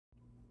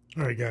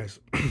All right, guys.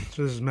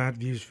 So this is Matt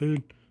Views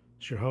Food.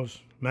 It's your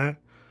host, Matt.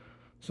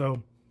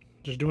 So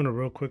just doing a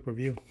real quick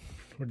review.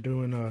 We're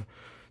doing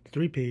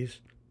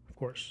 3P's, of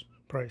course,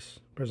 price,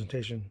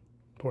 presentation,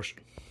 portion.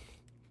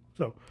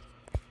 So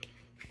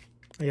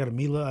I got a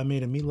meatloaf. I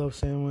made a meatloaf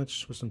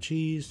sandwich with some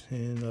cheese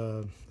and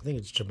I think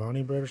it's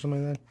chobani bread or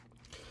something like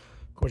that.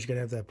 Of course, you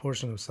gotta have that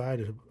portion of side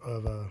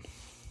of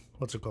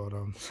what's it called?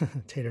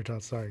 Tater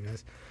tots. Sorry,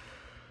 guys.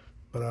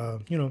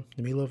 But you know,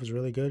 the meatloaf is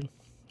really good.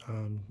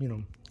 You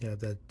know, you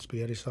have that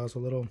spaghetti sauce a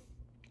little,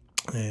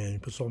 and you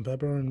put salt and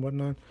pepper and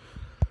whatnot.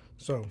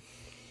 So,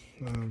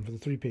 for the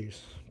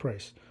 3P's,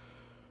 price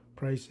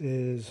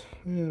is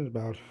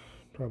about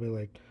probably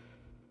like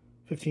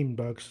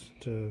 $15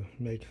 to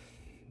make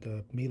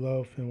the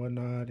meatloaf and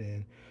whatnot,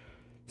 and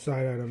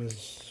side item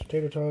is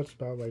tater tots,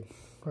 about like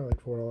probably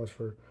like $4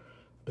 for a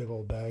big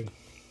old bag.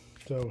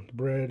 So the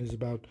bread is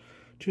about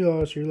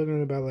 $2, so you're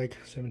looking at about like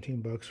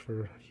 $17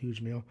 for a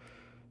huge meal.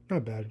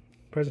 Not bad.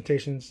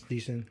 Presentation's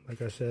decent.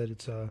 Like I said,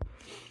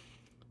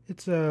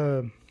 it's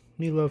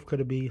meatloaf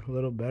could be a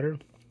little better,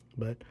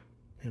 but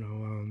you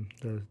know,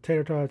 the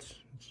tater tots,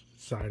 it's a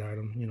side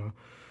item, you know,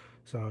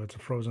 so it's a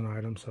frozen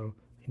item, so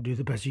you do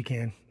the best you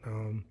can.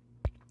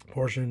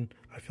 Portion,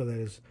 I feel that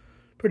is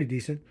pretty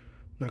decent,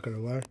 not gonna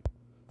lie.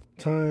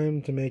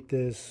 Time to make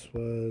this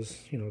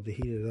was, you know, to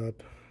heat it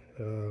up.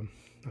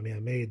 I mean, I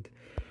made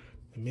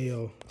the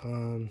meal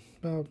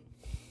about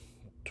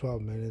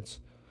 12 minutes.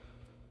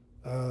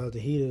 To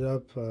heat it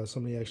up,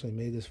 somebody actually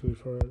made this food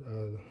for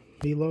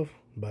meatloaf,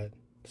 but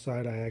the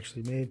side I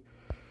actually made.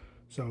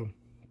 So,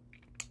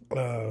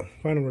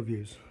 final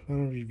reviews.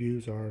 Final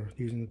reviews are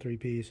using the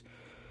 3P's.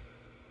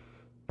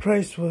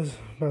 Price was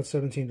about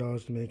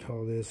 $17 to make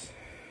all this.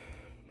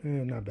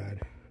 Not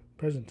bad.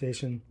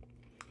 Presentation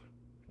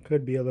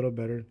could be a little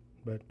better,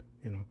 but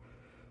you know,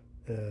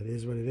 it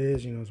is what it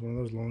is. You know, it's one of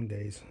those long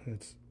days.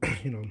 It's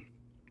you know,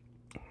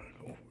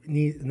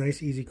 need a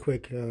nice, easy,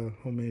 quick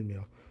homemade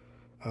meal.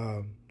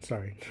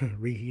 Sorry,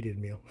 reheated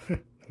meal.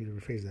 Let me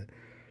rephrase that.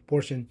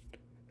 Portion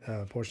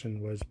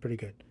was pretty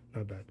good,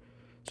 not bad.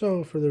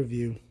 So for the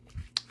review,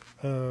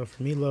 for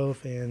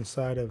meatloaf and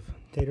side of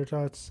tater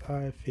tots,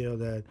 I feel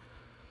that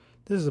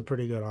this is a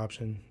pretty good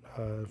option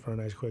for a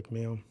nice quick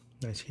meal,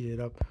 nice heated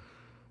up,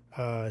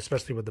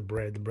 especially with the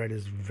bread. The bread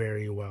is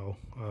very well.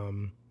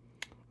 I'm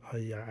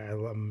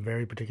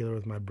very particular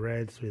with my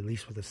bread, so at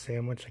least with a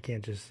sandwich, I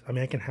can't just. I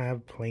mean, I can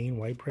have plain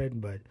white bread,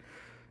 but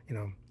you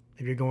know,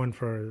 if you're going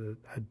for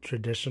a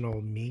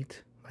traditional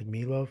meat like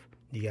meatloaf,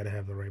 you got to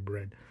have the right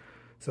bread.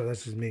 So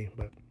that's just me.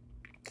 But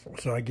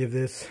so I give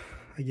this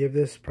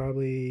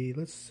probably,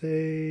 let's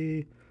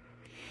say,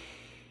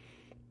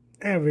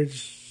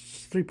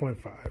 average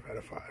 3.5 out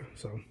of 5.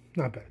 So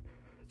not bad.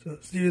 So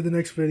see you in the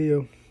next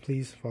video.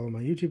 Please follow my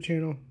YouTube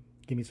channel.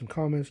 Give me some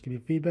comments. Give me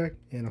feedback,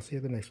 and I'll see you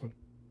at the next one.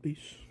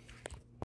 Peace.